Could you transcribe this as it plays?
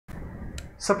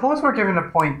Suppose we're given a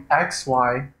point x,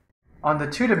 y on the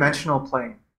two-dimensional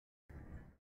plane.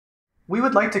 We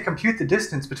would like to compute the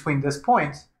distance between this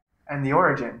point and the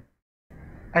origin.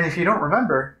 And if you don't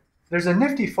remember, there's a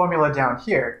nifty formula down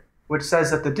here which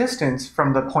says that the distance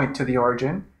from the point to the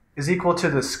origin is equal to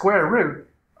the square root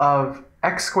of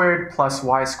x squared plus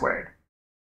y squared.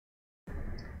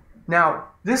 Now,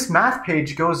 this math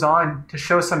page goes on to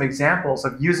show some examples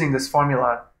of using this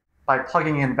formula by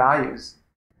plugging in values.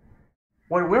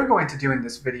 What we're going to do in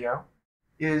this video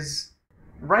is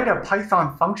write a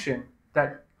Python function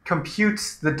that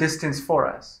computes the distance for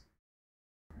us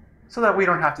so that we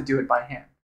don't have to do it by hand.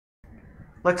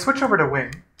 Let's switch over to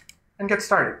Wing and get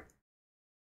started.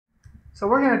 So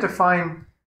we're going to define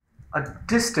a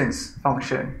distance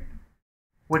function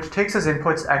which takes as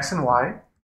inputs x and y,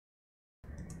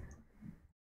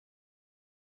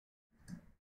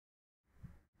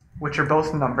 which are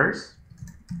both numbers,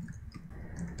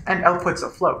 and outputs a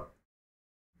float.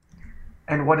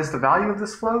 And what is the value of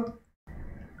this float?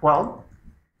 Well,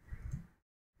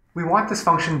 we want this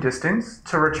function distance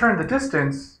to return the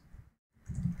distance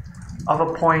of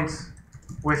a point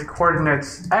with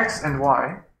coordinates x and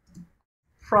y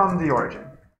from the origin.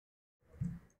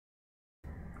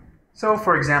 So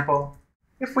for example,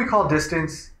 if we call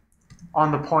distance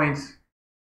on the point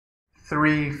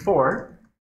 3, 4,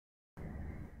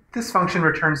 this function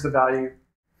returns the value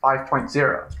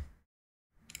 5.0.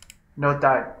 Note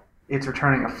that it's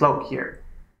returning a float here.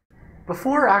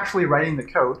 Before actually writing the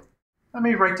code, let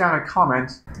me write down a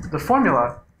comment. The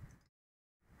formula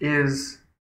is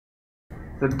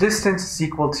the distance is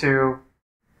equal to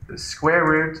the square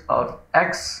root of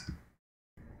x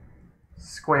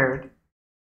squared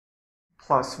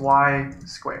plus y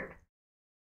squared.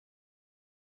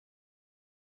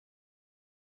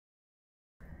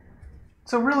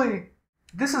 So really,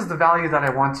 this is the value that I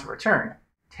want to return.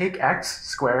 Take x,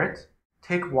 square it,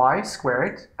 take y, square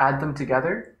it, add them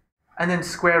together, and then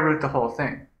square root the whole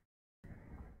thing.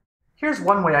 Here's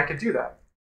one way I could do that.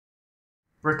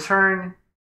 Return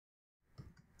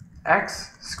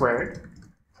x squared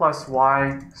plus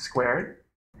y squared,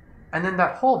 and then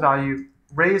that whole value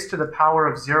raised to the power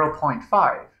of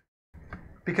 0.5,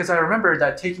 because I remember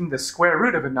that taking the square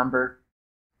root of a number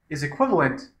is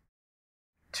equivalent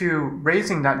to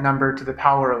raising that number to the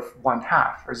power of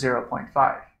 1/2, or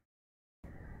 0.5.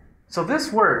 So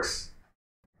this works,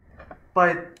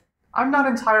 but I'm not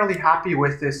entirely happy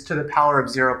with this to the power of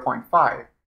 0.5.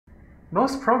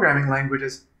 Most programming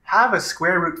languages have a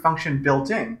square root function built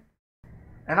in,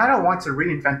 and I don't want to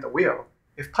reinvent the wheel.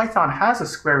 If Python has a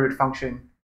square root function,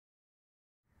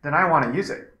 then I want to use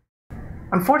it.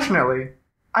 Unfortunately,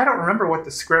 I don't remember what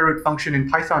the square root function in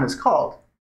Python is called.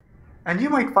 And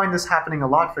you might find this happening a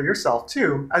lot for yourself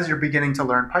too, as you're beginning to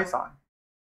learn Python.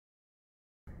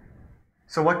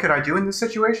 So what could I do in this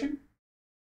situation?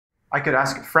 I could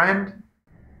ask a friend,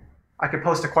 I could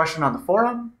post a question on the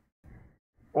forum,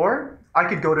 or I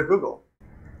could go to Google.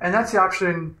 And that's the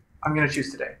option I'm going to choose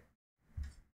today.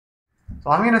 So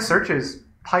I'm going to search as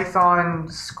Python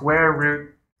square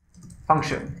root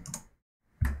function.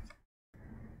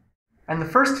 And the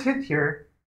first hit here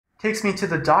takes me to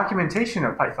the documentation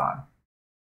of Python.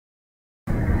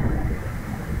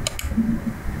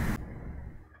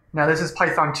 Now this is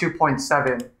Python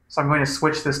 2.7, so I'm going to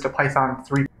switch this to Python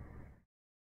 3.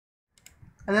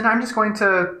 And then I'm just going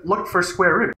to look for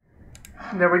square root.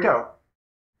 And there we go.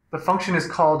 The function is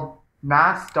called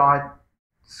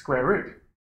math.squareroot.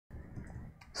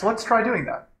 So let's try doing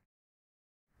that.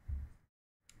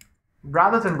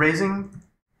 Rather than raising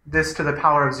this to the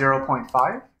power of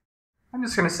 0.5, I'm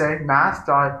just going to say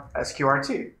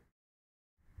math.sqrt.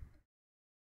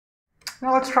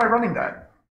 Now let's try running that.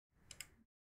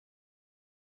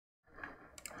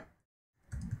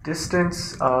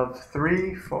 Distance of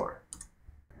 3, 4.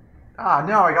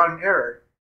 No, I got an error.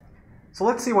 So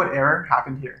let's see what error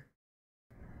happened here.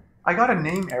 I got a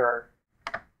name error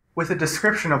with a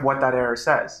description of what that error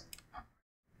says.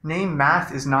 Name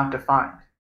math is not defined.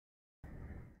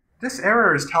 This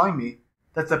error is telling me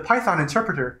that the Python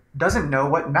interpreter doesn't know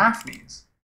what math means.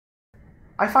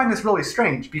 I find this really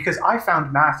strange because I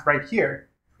found math right here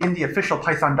in the official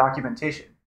Python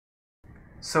documentation.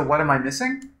 So what am I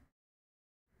missing?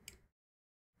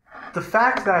 The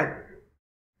fact that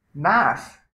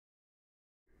math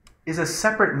is a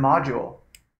separate module,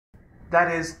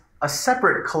 that is, a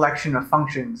separate collection of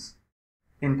functions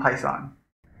in Python.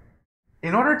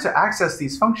 In order to access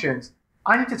these functions,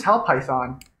 I need to tell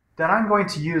Python that I'm going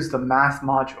to use the math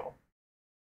module.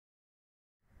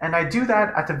 And I do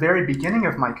that at the very beginning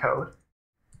of my code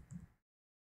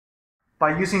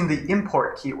by using the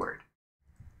import keyword.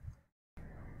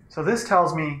 So this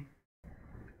tells me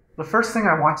the first thing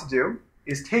I want to do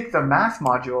is take the math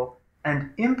module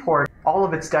and import all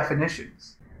of its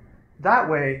definitions. That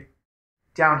way,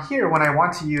 down here, when I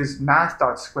want to use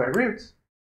math.square-root,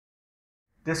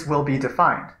 this will be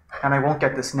defined, and I won't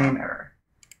get this name error.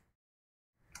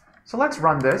 So let's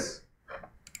run this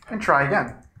and try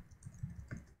again.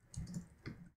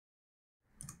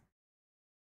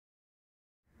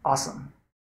 Awesome.